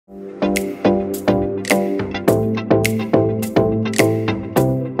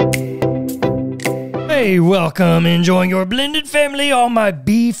Hey, welcome, enjoying your blended family, all my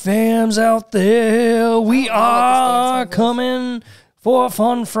B-fams out there. We are coming for a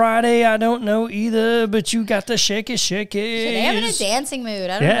fun Friday. I don't know either, but you got to shake it. They have in a dancing mood.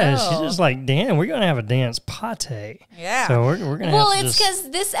 I don't know. Yeah, she's just like, damn, we're going to have a dance party. Yeah. So we're going to have Well, it's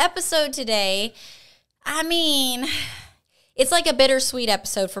because this episode today, I mean, it's like a bittersweet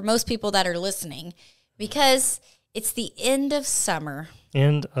episode for most people that are listening because it's the end of summer.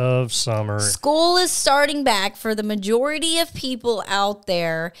 End of summer. School is starting back for the majority of people out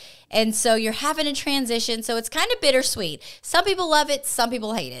there. And so you're having a transition. So it's kind of bittersweet. Some people love it. Some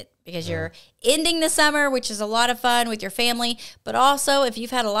people hate it because you're ending the summer, which is a lot of fun with your family. But also, if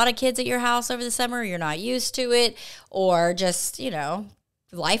you've had a lot of kids at your house over the summer, you're not used to it, or just, you know,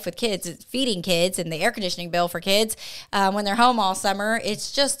 life with kids, feeding kids and the air conditioning bill for kids when they're home all summer,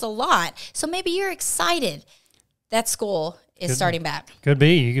 it's just a lot. So maybe you're excited that school is starting back. Could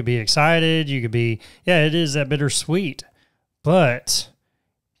be. You could be excited. You could be, yeah, it is that bittersweet. But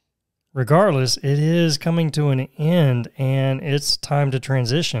regardless, it is coming to an end and it's time to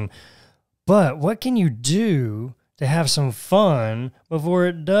transition. But what can you do to have some fun before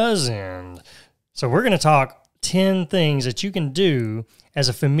it does end? So we're going to talk 10 things that you can do as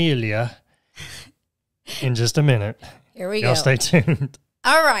a familia in just a minute. Here we go. Y'all stay tuned.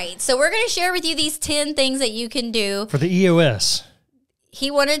 All right, so we're going to share with you these 10 things that you can do. For the EOS.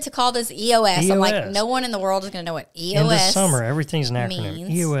 He wanted to call this EOS. I'm like, no one in the world is going to know what EOS End of summer. Everything's an acronym. means.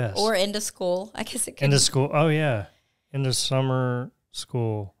 EOS. Or end of school. I guess it could. End of school. Oh, yeah. End of summer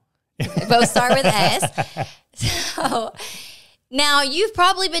school. They both start with S. So now you've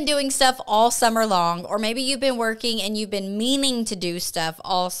probably been doing stuff all summer long, or maybe you've been working and you've been meaning to do stuff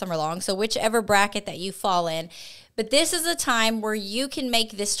all summer long. So whichever bracket that you fall in. But this is a time where you can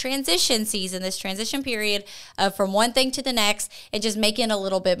make this transition season, this transition period from one thing to the next, and just make it a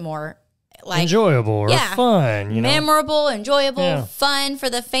little bit more like enjoyable or fun, you know? Memorable, enjoyable, fun for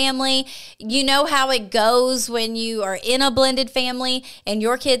the family. You know how it goes when you are in a blended family and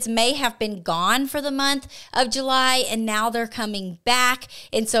your kids may have been gone for the month of July and now they're coming back.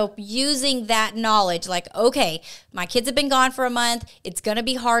 And so using that knowledge, like, okay, my kids have been gone for a month. It's going to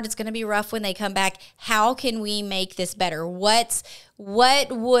be hard. It's going to be rough when they come back. How can we make this better? What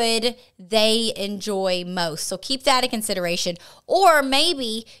would they enjoy most? So keep that in consideration. Or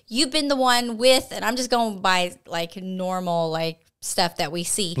maybe you've been the one with, and I'm just going by like normal like stuff that we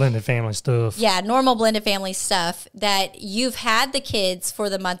see. Blended family stuff. Yeah, normal blended family stuff that you've had the kids for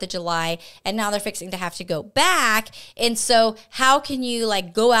the month of July and now they're fixing to have to go back. And so how can you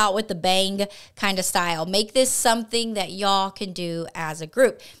like go out with the bang kind of style? Make this something that y'all can do as a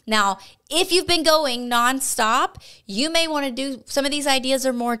group. Now, if you've been going nonstop, you may want to do some of these ideas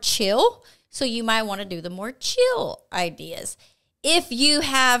are more chill. So you might want to do the more chill ideas. If you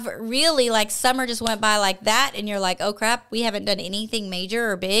have really like summer just went by like that and you're like, oh crap, we haven't done anything major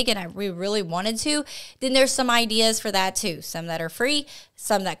or big and we really wanted to, then there's some ideas for that too. Some that are free,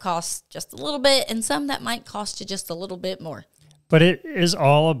 some that cost just a little bit, and some that might cost you just a little bit more. But it is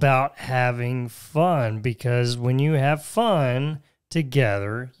all about having fun, because when you have fun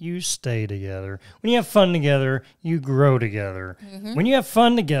together, you stay together. When you have fun together, you grow together. Mm-hmm. When you have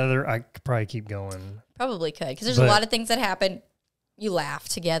fun together, I could probably keep going. Probably could, because there's a lot of things that happen. You laugh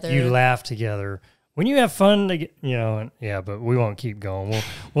together. You laugh together. When you have fun, but we won't keep going.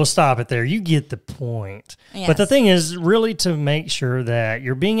 We'll stop it there. You get the point. Yes. But the thing is really to make sure that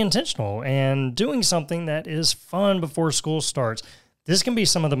you're being intentional and doing something that is fun before school starts. This can be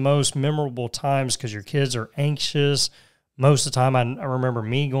some of the most memorable times because your kids are anxious. Most of the time, I remember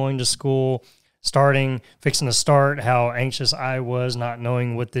me going to school, fixing to start, how anxious I was, not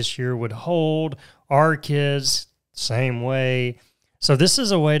knowing what this year would hold. Our kids, same way. So this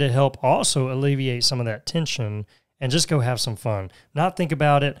is a way to help also alleviate some of that tension and just go have some fun. Not think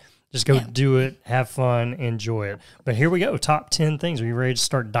about it. Just go do it, have fun, enjoy it. But here we go, top 10 things. Are you ready to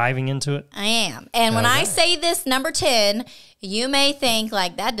start diving into it? I am. And when I say this, number 10, you may think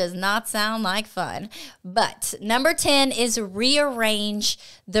like that does not sound like fun. But number 10 is rearrange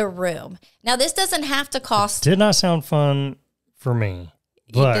the room. Now, this doesn't have to cost. Did not sound fun for me.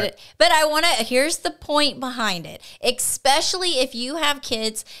 But I want to, here's the point behind it, especially if you have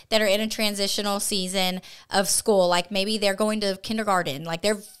kids that are in a transitional season of school, like maybe they're going to kindergarten, like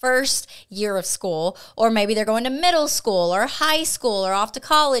their first year of school, or maybe they're going to middle school or high school or off to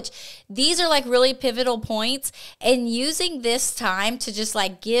college. These are like really pivotal points, and using this time to just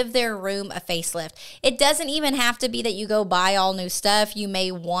like give their room a facelift. It doesn't even have to be that you go buy all new stuff. You may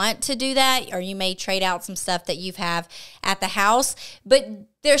want to do that, or you may trade out some stuff that you have at the house, but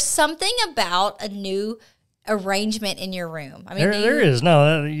there's something about a new arrangement in your room? I mean, there is.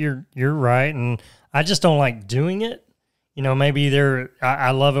 No, you're right. And I just don't like doing it. You know, maybe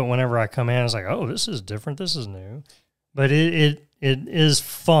I love it whenever I come in. It's like, oh, this is different. This is new. But it is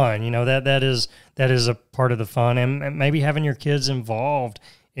fun. You know, that is a part of the fun. And maybe having your kids involved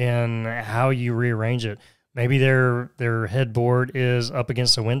in how you rearrange it. Maybe their headboard is up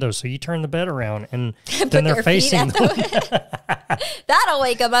against the window, so you turn the bed around and then they're facing That'll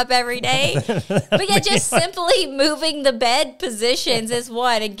wake them up every day. But yeah, just simply moving the bed positions is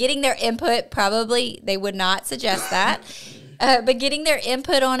one, and getting their input. Probably they would not suggest that. But getting their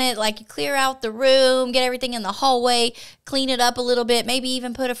input on it, like you clear out the room, get everything in the hallway, clean it up a little bit, maybe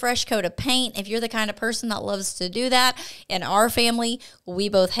even put a fresh coat of paint if you're the kind of person that loves to do that. In our family, we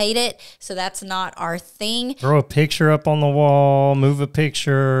both hate it, so that's not our thing. Throw a picture up on the wall, move a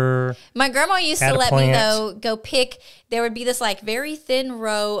picture. My grandma used to let me, though, go pick. There would be this like very thin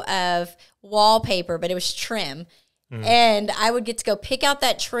row of wallpaper, but it was trim. And I would get to go pick out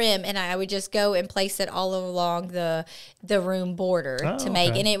that trim, and I would just go and place it all along the room border to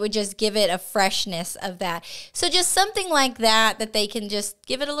make, and it would just give it a freshness of that. So just something like that they can just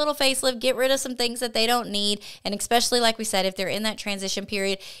give it a little facelift, get rid of some things that they don't need, and especially like we said, if they're in that transition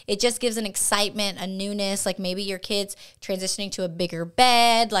period, it just gives an excitement, a newness. Like maybe your kids transitioning to a bigger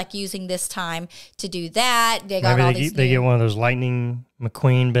bed, like using this time to do that. They get one of those Lightning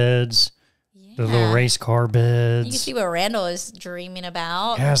McQueen beds. The little race car beds. You can see what Randall is dreaming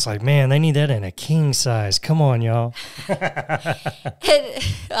about. Yeah, it's like, man, they need that in a king size. Come on, y'all. And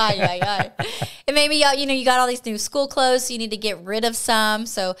maybe, you got all these new school clothes, so you need to get rid of some.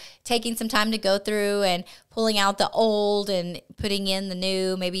 So taking some time to go through and pulling out the old and putting in the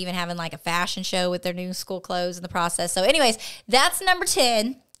new, maybe even having like a fashion show with their new school clothes in the process. So anyways, that's number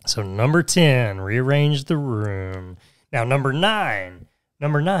 10. So number 10, rearrange the room. Now, number 9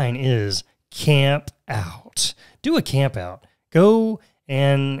 is camp out. Do a camp out. Go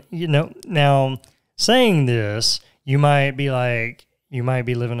and, now saying this, you might be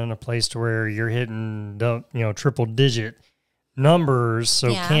living in a place to where you're hitting, triple digit numbers.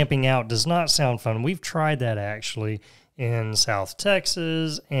 So camping out does not sound fun. We've tried that actually in South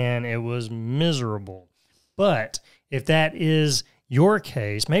Texas, and it was miserable. But if that is your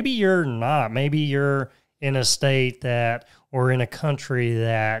case, maybe you're not. Maybe you're in a state or in a country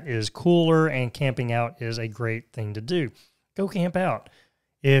that is cooler, and camping out is a great thing to do. Go camp out.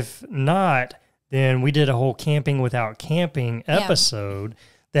 If not, then we did a whole camping without camping episode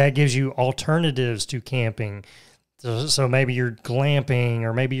that gives you alternatives to camping. So maybe you're glamping,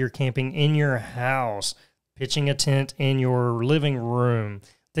 or maybe you're camping in your house, pitching a tent in your living room,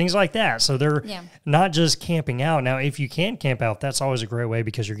 things like that. So they're not just camping out. Now, if you can camp out, that's always a great way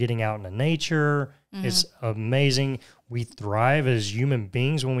because you're getting out into nature. Mm-hmm. It's amazing. We thrive as human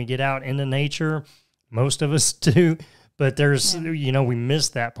beings when we get out into nature. Most of us do. But there's, we miss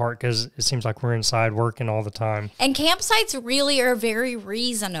that part because it seems like we're inside working all the time. And campsites really are very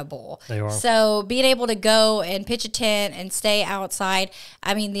reasonable. They are. So being able to go and pitch a tent and stay outside,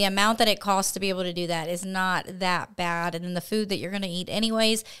 I mean, the amount that it costs to be able to do that is not that bad. And then the food that you're going to eat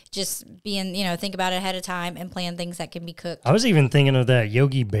anyways, just being, think about it ahead of time and plan things that can be cooked. I was even thinking of that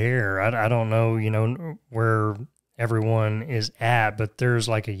Yogi Bear. I don't know, where everyone is at, but there's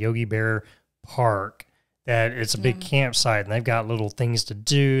like a Yogi Bear park. That it's a big campsite, and they've got little things to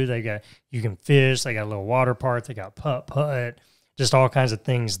do. You can fish. They got a little water park. They got putt, just all kinds of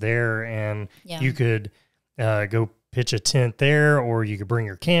things there. And you could go pitch a tent there, or you could bring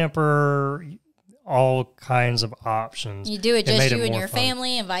your camper. All kinds of options. You do it just you and your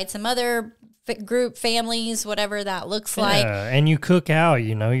family. Invite some other group, families, whatever that looks like. And you cook out,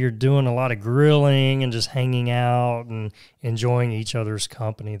 you're doing a lot of grilling and just hanging out and enjoying each other's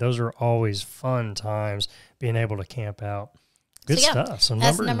company. Those are always fun times, being able to camp out. Good stuff. So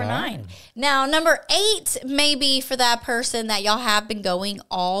that's number 9. Now, number 8 may be for that person that y'all have been going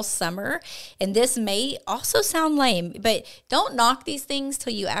all summer. And this may also sound lame, but don't knock these things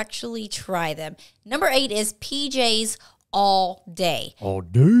till you actually try them. Number 8 is PJs all day. All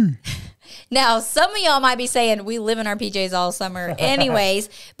day. Now, some of y'all might be saying, we live in our PJs all summer anyways,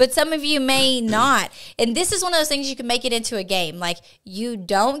 but some of you may not. And this is one of those things you can make it into a game. Like, you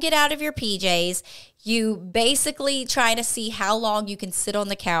don't get out of your PJs. You basically try to see how long you can sit on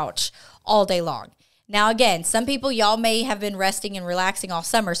the couch all day long. Now, again, some people, y'all may have been resting and relaxing all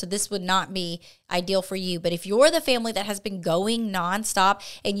summer, so this would not be ideal for you. But if you're the family that has been going nonstop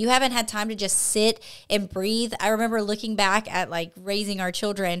and you haven't had time to just sit and breathe, I remember looking back at like raising our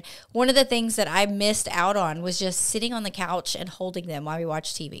children. One of the things that I missed out on was just sitting on the couch and holding them while we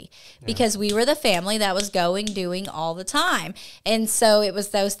watched TV because we were the family that was doing all the time. And so it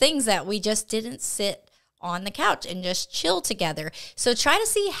was those things that we just didn't sit on the couch and just chill together. So try to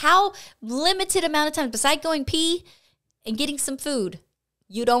see how limited amount of time, besides going pee and getting some food,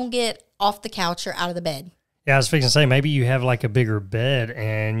 you don't get off the couch or out of the bed. Yeah, I was fixing to say, maybe you have like a bigger bed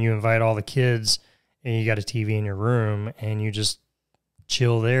and you invite all the kids and you got a TV in your room and you just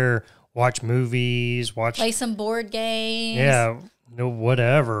chill there, watch movies, play some board games. Yeah, no,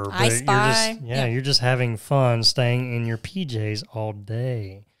 whatever. I Spy. You're just having fun staying in your PJs all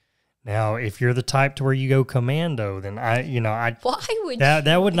day. Now, if you're the type to where you go commando, then why would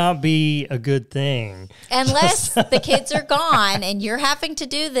that would not be a good thing. Unless the kids are gone and you're having to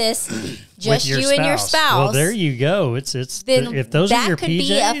do this just you and your spouse. Well, there you go. If those are your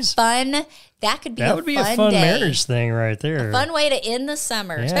PJs, that would be a fun marriage thing right there. A fun way to end the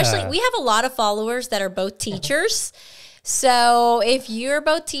summer. Yeah. Especially, we have a lot of followers that are both teachers. So if you're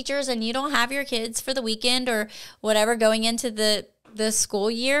both teachers and you don't have your kids for the weekend or whatever going into the school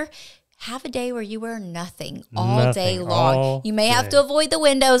year, have a day where you wear nothing all day long. You may have to avoid the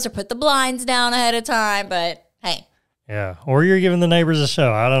windows or put the blinds down ahead of time, but hey. Yeah, or you're giving the neighbors a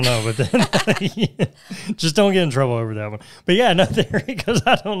show. I don't know, but then just don't get in trouble over that one. But yeah, no theory, because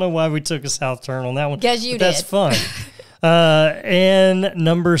I don't know why we took a south turn on that one. Because you did. That's fun. And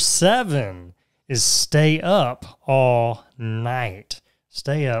number 7 is stay up all night.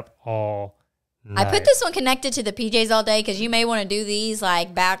 Stay up all night. I put this one connected to the PJs all day because you may want to do these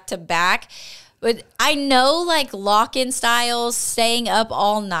like back to back. But I know like lock-in styles, staying up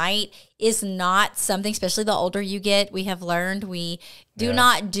all night is not something, especially the older you get, we have learned we do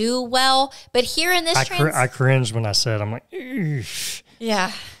not do well. But here in this I cringed when I said, I'm like, eesh.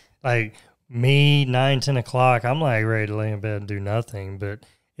 Yeah. Like me, 9, 10 o'clock, I'm like ready to lay in bed and do nothing. But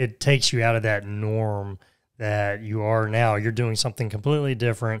it takes you out of that norm that you are now. You're doing something completely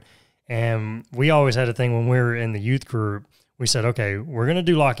different. And we always had a thing when we were in the youth group, we said, okay, we're going to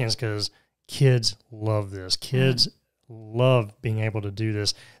do lock-ins because kids love this. Kids love being able to do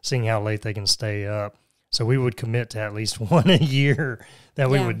this, seeing how late they can stay up. So we would commit to at least one a year that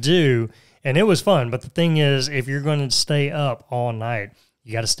we would do. And it was fun. But the thing is, if you're going to stay up all night,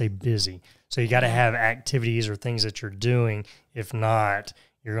 you got to stay busy. So you got to have activities or things that you're doing. If not,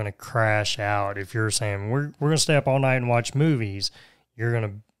 you're going to crash out. If you're saying, we're going to stay up all night and watch movies, you're going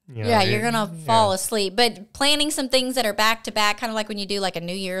to you're going to fall asleep. But planning some things that are back to back, kind of like when you do like a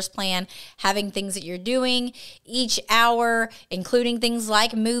New Year's plan, having things that you're doing each hour, including things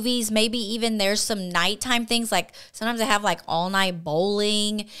like movies. Maybe even there's some nighttime things. Like sometimes I have like all night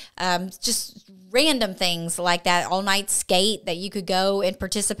bowling, just random things like that, all night skate that you could go and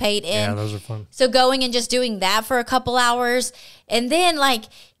participate in. Yeah, those are fun. So going and just doing that for a couple hours. And then like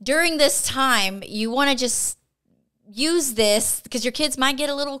during this time, you want to just use this because your kids might get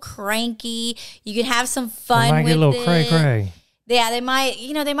a little cranky. You can have some fun with it. They might get a little cray-cray. Yeah, they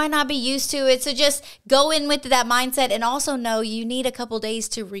might not be used to it. So just go in with that mindset and also know you need a couple days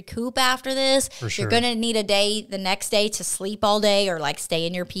to recoup after this. For sure. You're going to need a day the next day to sleep all day or like stay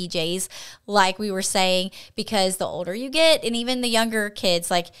in your PJs like we were saying, because the older you get and even the younger kids,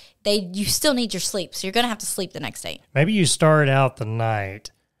 like you still need your sleep. So you're going to have to sleep the next day. Maybe you start out the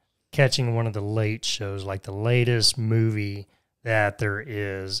night catching one of the late shows, like the latest movie that there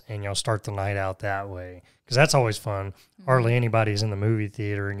is, and you'll start the night out that way. Because that's always fun. Mm-hmm. Hardly anybody's in the movie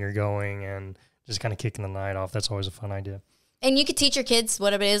theater, and you're going and just kind of kicking the night off. That's always a fun idea. And you could teach your kids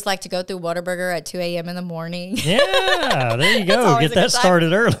what it is like to go through Whataburger at 2 a.m. in the morning. Yeah, there you go. Get that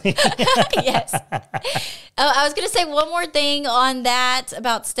started early. Yes. I was going to say one more thing on that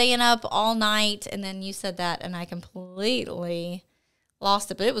about staying up all night, and then you said that, and I completely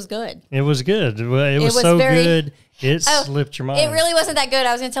lost it, but it was good. It was good. It was so good, it slipped your mind. It really wasn't that good.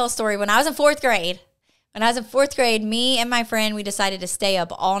 I was going to tell a story. When I was in fourth grade, me and my friend, we decided to stay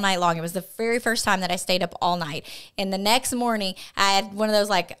up all night long. It was the very first time that I stayed up all night. And the next morning, I had one of those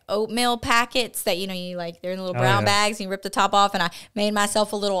like oatmeal packets that, you like, they're in little brown bags and you rip the top off. And I made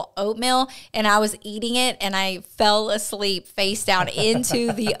myself a little oatmeal and I was eating it and I fell asleep face down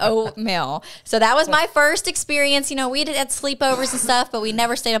into the oatmeal. So that was my first experience. We had sleepovers and stuff, but we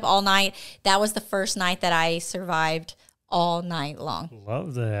never stayed up all night. That was the first night that I survived all night long.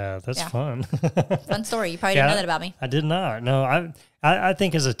 Love that. That's fun. Fun story. You probably didn't know that about me. I did not. No, I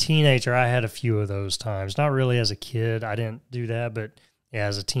think as a teenager, I had a few of those times. Not really as a kid. I didn't do that, but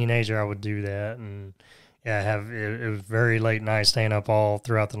as a teenager, I would do that. And it was very late night, staying up all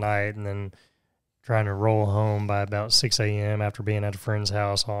throughout the night and then trying to roll home by about 6 a.m. after being at a friend's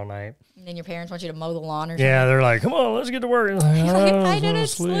house all night. And then your parents want you to mow the lawn or something. Yeah, they're like, come on, let's get to work. Like, I didn't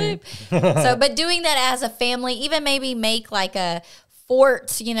sleep. But doing that as a family, even maybe make like a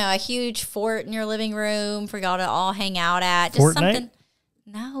fort, a huge fort in your living room for y'all to all hang out at. Just Fortnite? something.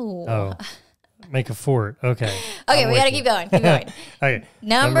 No. Oh. Make a fort. Okay. Okay, we got to keep going. Keep going. Okay.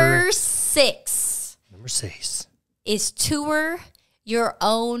 Number 6. Number 6 is tour your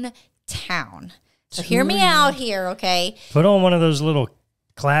own town. So hear me out here, okay? Put on one of those little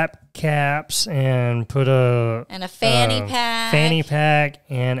clap caps and put a fanny pack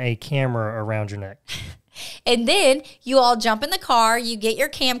and a camera around your neck. And then you all jump in the car, you get your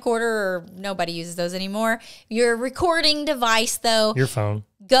camcorder, or nobody uses those anymore. Your recording device, though. Your phone.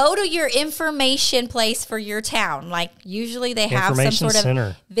 Go to your information place for your town. Like usually they have some sort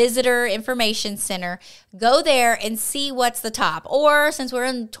of visitor information center. Go there and see what's the top. Or since we're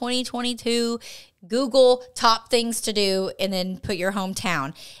in 2022, Google top things to do and then put your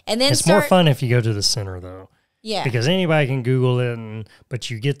hometown. And then it's more fun if you go to the center, though. Yeah. Because anybody can Google it, but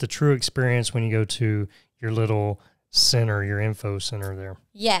you get the true experience when you go to your little center, your info center there.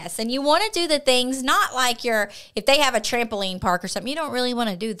 Yes, and you want to do the things not like if they have a trampoline park or something, you don't really want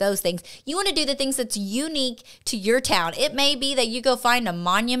to do those things. You want to do the things that's unique to your town. It may be that you go find a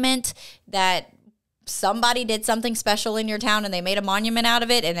monument that somebody did something special in your town and they made a monument out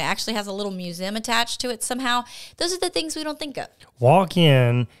of it and it actually has a little museum attached to it somehow. Those are the things we don't think of. Walk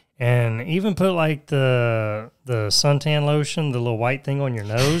in and even put like the suntan lotion, the little white thing on your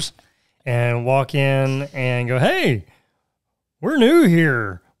nose, and walk in and go, hey, we're new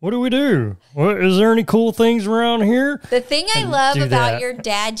here. What do we do? Is there any cool things around here? The thing I love about your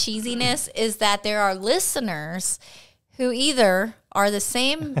dad cheesiness is that there are listeners who either are the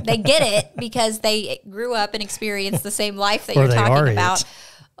same, they get it because they grew up and experienced the same life that you're talking about.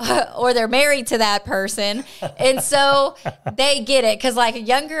 Or they're married to that person. And so they get it. Because like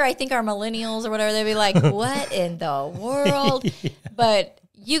younger, I think our millennials or whatever, they'd be like, what in the world? Yeah. But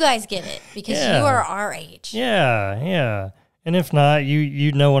you guys get it because you are our age. Yeah, yeah. And if not,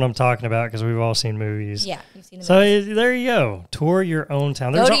 you know what I'm talking about because we've all seen movies. Yeah, you've seen the movies. So there you go. Tour your own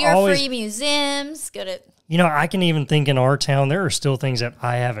town. Go to your free museums. Go to... You know, I can even think in our town, there are still things that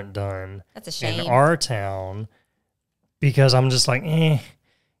I haven't done. That's a shame. In our town because I'm just like, you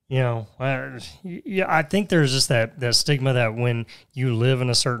know, I think there's just that stigma that when you live in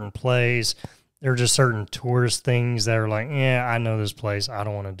a certain place, there are just certain tourist things that are like, I know this place. I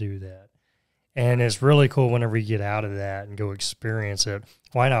don't want to do that. And it's really cool whenever you get out of that and go experience it.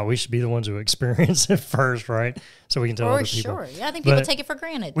 Why not? We should be the ones who experience it first, right? So we can tell other people. For sure. Yeah, I think people take it for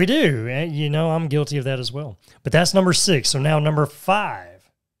granted. We do. And, you know, I'm guilty of that as well. But that's number 6. So now number 5.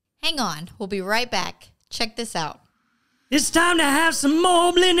 Hang on. We'll be right back. Check this out. It's time to have some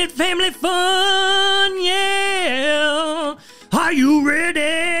more blended family fun, yeah. Are you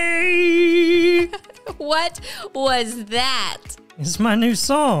ready? What was that? It's my new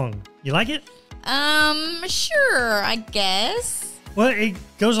song. You like it? Sure, I guess. Well, it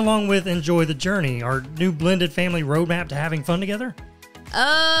goes along with Enjoy the Journey, our new blended family roadmap to having fun together.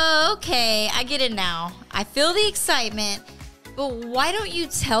 Oh, okay. I get it now. I feel the excitement, but why don't you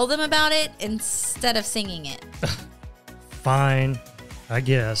tell them about it instead of singing it? Fine, I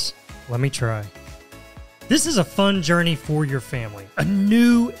guess. Let me try. This is a fun journey for your family, a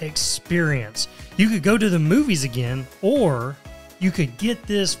new experience. You could go to the movies again, or you could get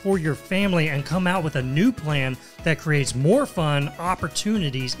this for your family and come out with a new plan that creates more fun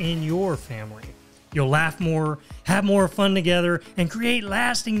opportunities in your family. You'll laugh more, have more fun together, and create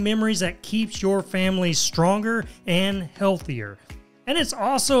lasting memories that keeps your family stronger and healthier. And it's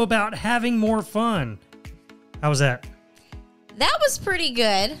also about having more fun. How was that? That was pretty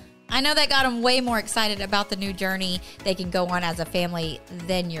good. I know that got them way more excited about the new journey they can go on as a family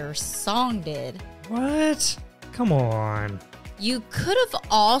than your song did. What? Come on. You could have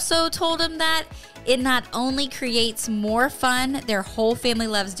also told them that it not only creates more fun their whole family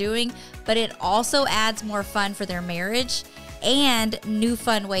loves doing, but it also adds more fun for their marriage and new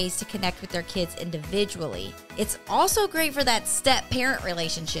fun ways to connect with their kids individually. It's also great for that step-parent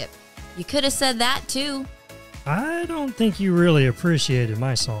relationship. You could have said that too. I don't think you really appreciated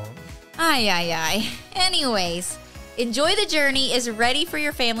my song. Aye. Anyways, Enjoy the Journey is ready for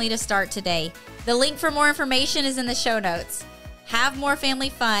your family to start today. The link for more information is in the show notes. Have more family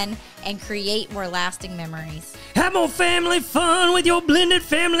fun and create more lasting memories. Have more family fun with your blended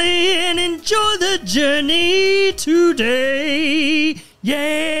family and enjoy the journey today.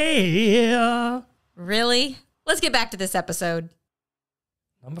 Yeah. Really? Let's get back to this episode.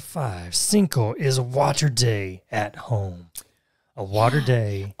 Number 5, Cinco is a water day at home. A water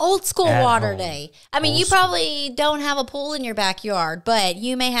day. Old school water home. day. I mean, you probably don't have a pool in your backyard, but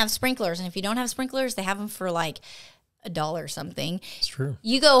you may have sprinklers. And if you don't have sprinklers, they have them for like $1 something. It's true.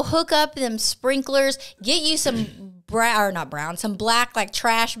 You go hook up them sprinklers, get you some some black like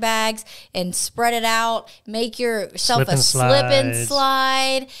trash bags and spread it out. Make yourself a slip and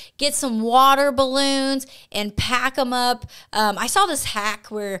slide. Get some water balloons and pack them up. I saw this hack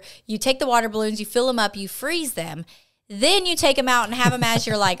where you take the water balloons, you fill them up, you freeze them. Then you take them out and have them as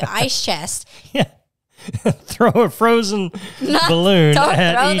your like ice chest. Yeah. Throw a frozen balloon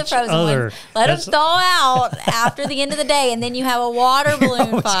at each other. One. Let them thaw out after the end of the day, and then you have a water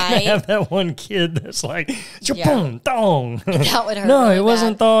balloon fight. Have that one kid that's like, boom, dong. That would hurt. No, really it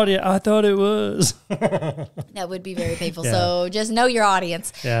wasn't bad. thawed yet. I thought it was. That would be very painful. Yeah. So just know your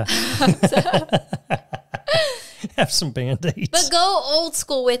audience. Yeah. Have some Band-Aids. But go old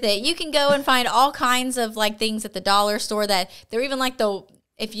school with it. You can go and find all kinds of like things at the dollar store that they're even like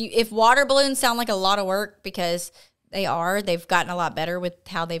if water balloons sound like a lot of work, because they've gotten a lot better with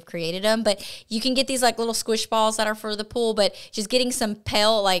how they've created them. But you can get these like little squish balls that are for the pool, but just getting some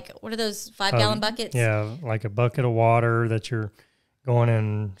pail, like what are those 5-gallon buckets? Yeah, like a bucket of water that you're going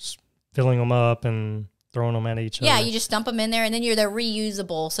and filling them up and throwing them at each other. Yeah, you just dump them in there, and then they're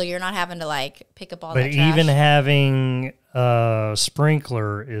reusable, so you're not having to like pick up all that trash. But even having a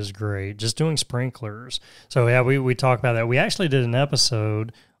sprinkler is great. Just doing sprinklers. So yeah, we talked about that. We actually did an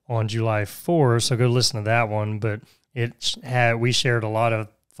episode on July 4th, so go listen to that one. But we shared a lot of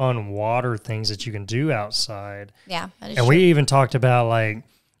fun water things that you can do outside. Yeah, that is and true. We even talked about like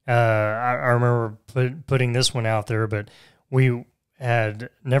I remember putting this one out there, but we had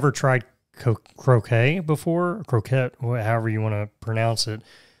never tried croquet before, croquette, however you want to pronounce it.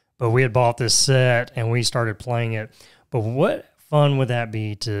 But we had bought this set and we started playing it. But what fun would that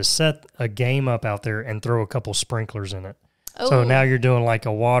be to set a game up out there and throw a couple sprinklers in it? Oh. So now you're doing like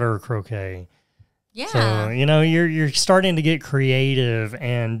a water croquet. Yeah. So, you're starting to get creative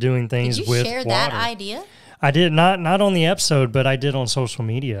and doing things with water. Did you share that idea? I did, not on the episode, but I did on social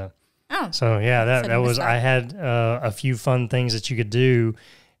media. Oh. So yeah, that was, I had a few fun things that you could do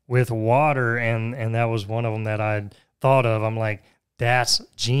with water, and that was one of them that I'd thought of. I'm like, that's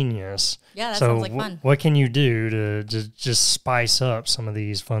genius. Yeah, that sounds like fun. What can you do to just spice up some of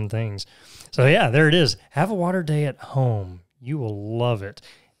these fun things? So yeah, there it is. Have a water day at home. You will love it,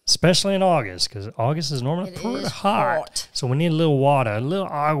 especially in August, because August is normally pretty hot. So we need a little water, a little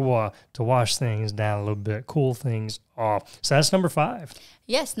agua to wash things down a little bit, cool things off. So that's number 5.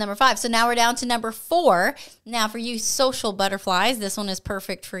 Yes, number 5. So now we're down to number 4. Now for you social butterflies, this one is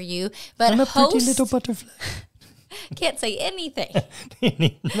perfect for you. But I'm a pretty little butterfly. Can't say anything.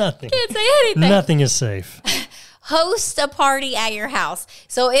 Nothing. Can't say anything. Nothing is safe. Host a party at your house.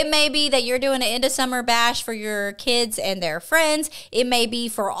 So it may be that you're doing an end of summer bash for your kids and their friends. It may be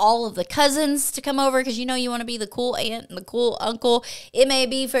for all of the cousins to come over because you want to be the cool aunt and the cool uncle. It may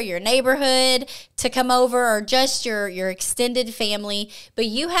be for your neighborhood to come over, or just your extended family. But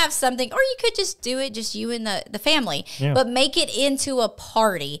you have something, or you could just do it, just you and the family. Yeah. But make it into a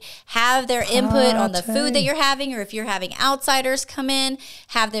party. Have their input on the food that you're having, or if you're having outsiders come in,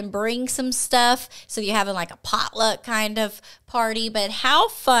 have them bring some stuff. So you're having like a potluck kind of party. But how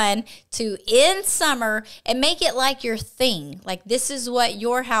fun to end summer and make it like your thing. Like this is what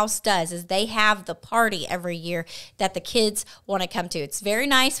your house does, is they have the party every year that the kids want to come to. It's very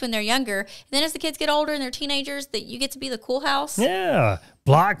nice when they're younger. And then as the kids get older and they're teenagers, that you get to be the cool house. Yeah.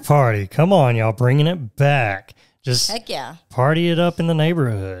 Block party. Come on, y'all, bringing it back. Just heck yeah. Party it up in the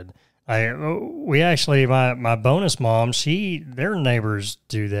neighborhood. We actually, my bonus mom, their neighbors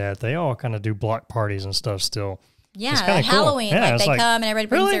do that. They all kind of do block parties and stuff still. Yeah, at Halloween, yeah, they come and everybody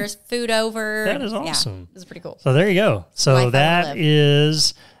brings their food over. That is awesome. Yeah, this is pretty cool. So there you go. So that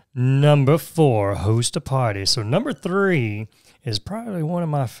is number 4, host a party. So number 3 is probably one of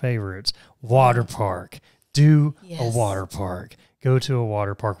my favorites, water park. Do a water park. Go to a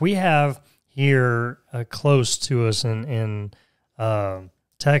water park. We have here close to us in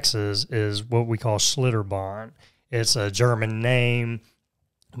Texas is what we call Schlitterbahn. It's a German name,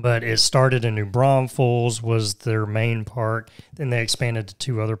 but it started in New Braunfels, was their main park. Then they expanded to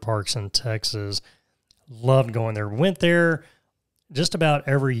 2 other parks in Texas. Loved going there. Went there just about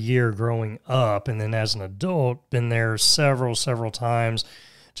every year growing up, and then as an adult, been there several times.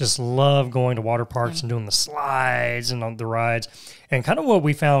 Just love going to water parks and doing the slides and on the rides. And kind of what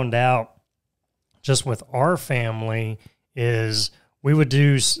we found out just with our family is we would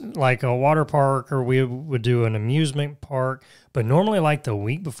do like a water park, or we would do an amusement park, but normally like the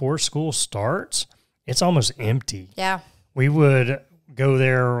week before school starts, it's almost empty. Yeah. We would go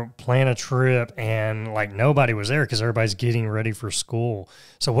there, plan a trip, and like nobody was there because everybody's getting ready for school.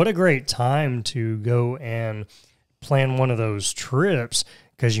 So what a great time to go and plan one of those trips,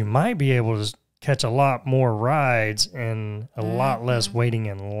 because you might be able to catch a lot more rides and a lot less waiting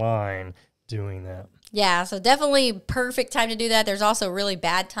in line doing that. Yeah, so definitely perfect time to do that. There's also really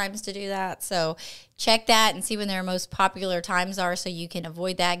bad times to do that. So check that and see when their most popular times are so you can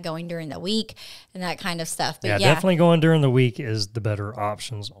avoid that going during the week and that kind of stuff. But definitely going during the week is the better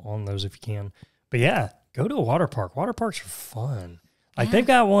options on those if you can. But yeah, go to a water park. Water parks are fun. Like they've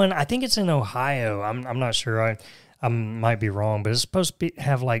got one, I think it's in Ohio. I'm not sure. I might be wrong, but it's supposed to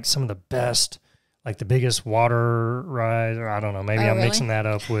have like some of the best, like the biggest water ride. Or I don't know. Maybe I'm mixing that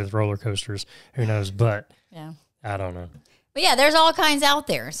up with roller coasters. Who knows? But I don't know. But yeah, there's all kinds out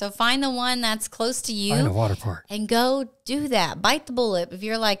there. So find the one that's close to you. Find a water park. And go do that. Bite the bullet. If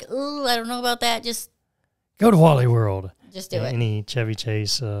you're like, ooh, I don't know about that, just go to Wally World. Just do it. Any Chevy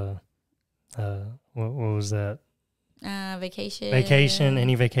Chase, what was that? Vacation.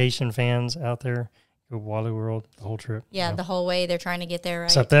 Any vacation fans out there? Go Wally World the whole trip. Yeah, the whole way they're trying to get there, right?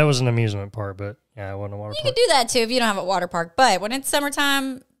 Except that was an amusement park, but yeah, it wasn't a water park. You can do that too if you don't have a water park. But when it's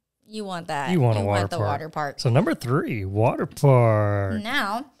summertime, you want that. You want the water park. So number 3, water park.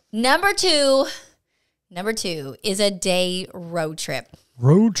 Now, number two is a day road trip.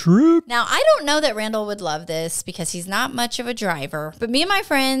 Road trip? Now, I don't know that Randall would love this because he's not much of a driver. But me and my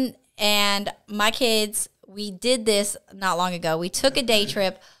friend and my kids, we did this not long ago. We took a day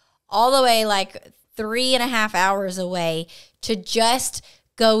trip all the way like 3.5 hours away to just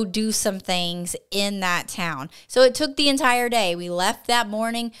go do some things in that town. So it took the entire day. We left that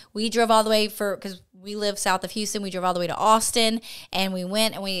morning. We drove all the way because we live south of Houston. We drove all the way to Austin, and we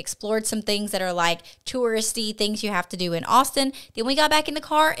went and we explored some things that are like touristy things you have to do in Austin. Then we got back in the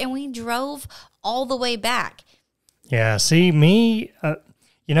car and we drove all the way back. Yeah, see, me,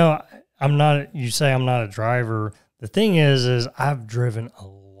 you say I'm not a driver. The thing is I've driven a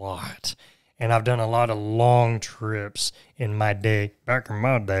lot. And I've done a lot of long trips in my day. Back in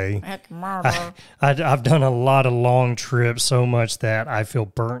my day. I've done a lot of long trips so much that I feel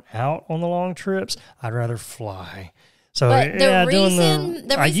burnt out on the long trips. I'd rather fly. So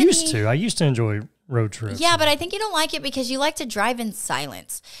I used to enjoy road trips. Yeah, but I think you don't like it because you like to drive in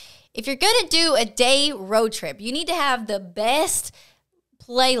silence. If you're going to do a day road trip, you need to have the best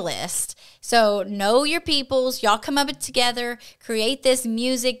playlist. So know your peoples, y'all come up together, create this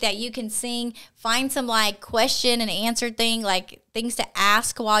music that you can sing, find some like question and answer thing, like things to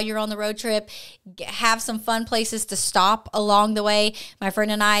ask while you're on the road trip, have some fun places to stop along the way. My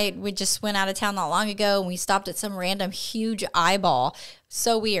friend and I, we just went out of town not long ago and we stopped at some random huge eyeball.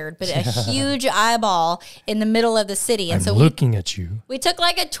 So weird, but a huge eyeball in the middle of the city. And I'm looking at you. We took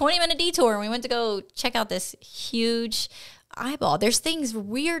like a 20-minute detour and we went to go check out this huge eyeball. There's things,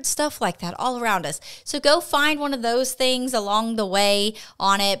 weird stuff like that all around us. So go find one of those things along the way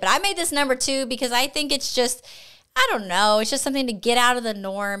on it. But I made this number 2 because I think it's just, I don't know, it's just something to get out of the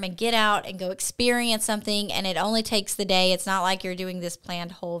norm and get out and go experience something. And it only takes the day. It's not like you're doing this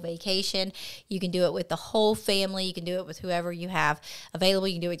planned whole vacation. You can do it with the whole family. You can do it with whoever you have available.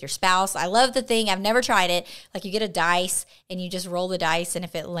 You can do it with your spouse. I love the thing. I've never tried it. Like you get a dice and you just roll the dice, and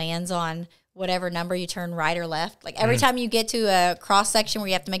if it lands on whatever number, you turn right or left. Like every time you get to a cross section where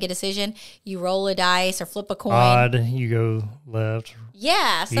you have to make a decision, you roll a dice or flip a coin. Odd, you go left.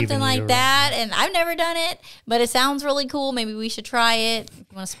 Yeah, something like that. Right. And I've never done it, but it sounds really cool. Maybe we should try it. You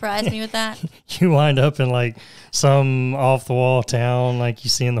want to surprise me with that? You wind up in like some off the wall town like you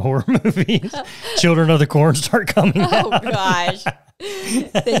see in the horror movies. Children of the Corn start coming out. Oh gosh.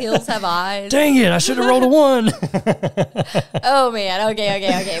 The hills have eyes. Dang it, I should have rolled a 1. Oh man,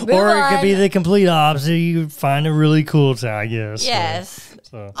 okay. Move or it on. could be the complete opposite. You find a really cool town, I guess. Yes.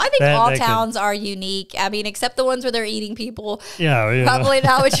 So I think all towns are unique. I mean, except the ones where they're eating people. Yeah. Probably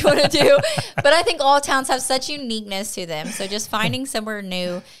not what you want to do. But I think all towns have such uniqueness to them. So just finding somewhere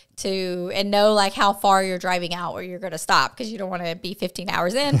new and know like how far you're driving out where you're going to stop, because you don't want to be 15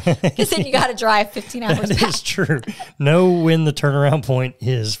 hours in, because then you got to drive 15 hours back. That's true. Know when the turnaround point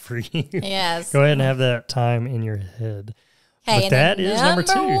is for you. Yes. Go ahead and have that time in your head. Hey, but that is number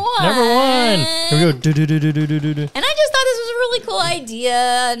 2. One. Number 1. Here we go. Do. And I just thought this was a really cool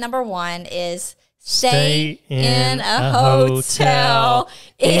idea. Number 1 is stay in a hotel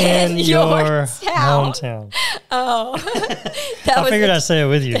in your hometown. Oh, I figured I'd say it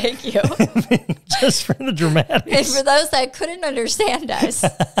with you. Thank you. Just for the dramatics. And for those that couldn't understand us,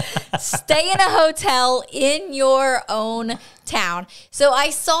 stay in a hotel in your own town. So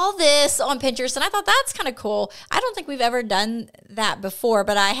I saw this on Pinterest and I thought that's kind of cool. I don't think we've ever done that before,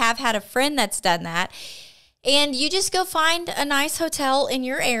 but I have had a friend that's done that. And you just go find a nice hotel in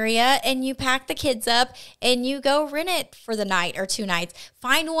your area and you pack the kids up and you go rent it for the night or 2 nights.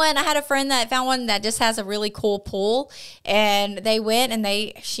 Find one. I had a friend that found one that just has a really cool pool, and they went and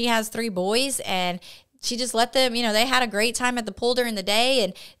she has 3 boys, and she just let them, they had a great time at the pool during the day,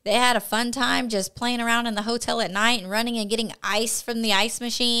 and they had a fun time just playing around in the hotel at night and running and getting ice from the ice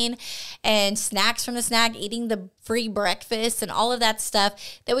machine and snacks from the snack, eating the free breakfast and all of that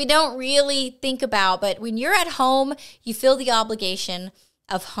stuff that we don't really think about. But when you're at home, you feel the obligation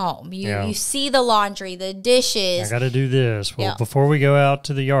of home. You see the laundry, the dishes. I got to do this. Well, before we go out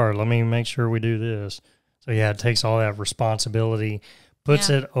to the yard, let me make sure we do this. So, it takes all that responsibility,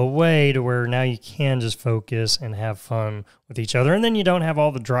 puts it away to where now you can just focus and have fun with each other. And then you don't have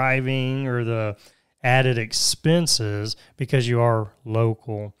all the driving or the added expenses because you are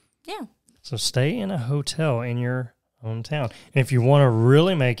local. Yeah. So stay in a hotel in your own town. And if you want to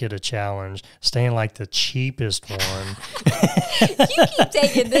really make it a challenge, stay in like the cheapest one. You keep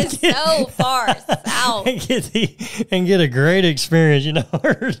taking this so far south. and get a great experience,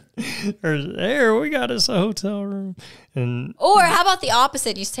 or there, we got us a hotel room. Or how about the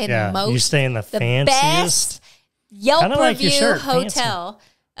opposite? You stay in you stay in the fanciest. Best Yelp review hotel. Fancy.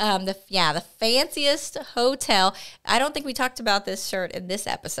 The fanciest hotel. I don't think we talked about this shirt in this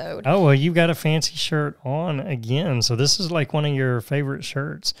episode. Oh, well, you got a fancy shirt on again. So this is like one of your favorite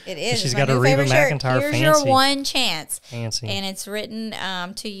shirts. It is. She's got a Reba McEntire Here's fancy. your one chance. Fancy. And it's written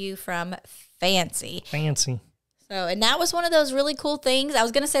to you from Fancy. Fancy. So, and that was one of those really cool things. I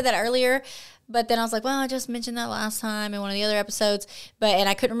was going to say that earlier, but then I was like, well, I just mentioned that last time in one of the other episodes, and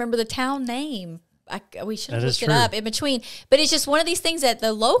I couldn't remember the town name. We should have looked it up in between. But it's just one of these things that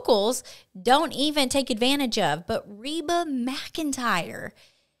the locals don't even take advantage of. But Reba McEntire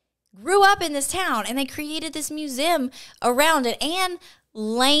grew up in this town, and they created this museum around it. And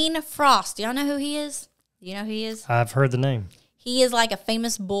Lane Frost. Do y'all know who he is? Do you know who he is? I've heard the name. He is like a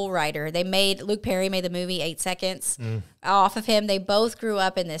famous bull rider. Luke Perry made the movie 8 Seconds off of him. They both grew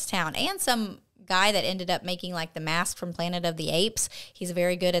up in this town. And some guy that ended up making like the mask from Planet of the Apes. He's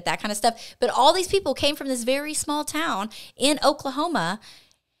very good at that kind of stuff. But all these people came from this very small town in Oklahoma,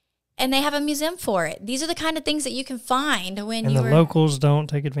 and they have a museum for it. These are the kind of things that you can find when the locals don't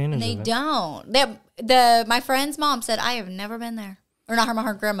take advantage of it. They don't. My friend's mom said, I have never been there. Or not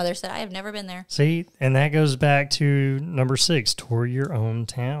her grandmother said, I have never been there. See, and that goes back to number 6, tour your own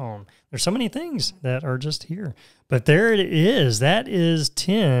town. There's so many things that are just here. But there it is. That is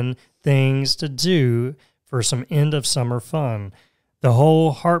 10 things to do for some end of summer fun. The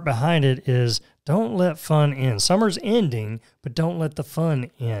whole heart behind it is don't let fun end. Summer's ending, but don't let the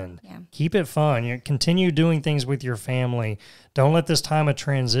fun end. Yeah. Keep it fun. Continue doing things with your family. Don't let this time of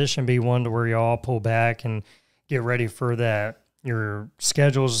transition be one to where you all pull back and get ready for that. Your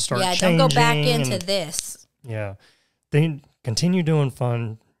schedules start changing. Don't go back into this. Yeah. Then continue doing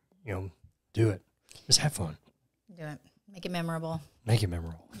fun. Do it. Just have fun. Do it. Make it memorable. Make it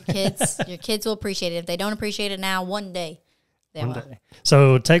memorable. Your kids will appreciate it. If they don't appreciate it now, one day they will.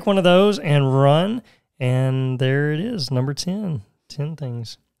 So take one of those and run. And there it is, number 10. 10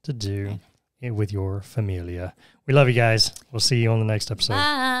 things to do with your familia. We love you guys. We'll see you on the next episode.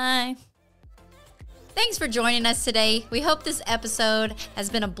 Bye. Thanks for joining us today. We hope this episode has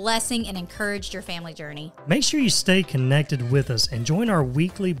been a blessing and encouraged your family journey. Make sure you stay connected with us and join our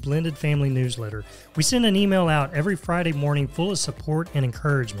weekly Blended Family newsletter. We send an email out every Friday morning full of support and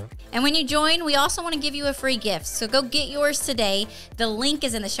encouragement. And when you join, we also want to give you a free gift. So go get yours today. The link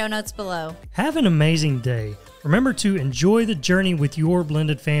is in the show notes below. Have an amazing day. Remember to enjoy the journey with your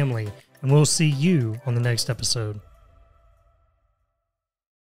blended family, and we'll see you on the next episode.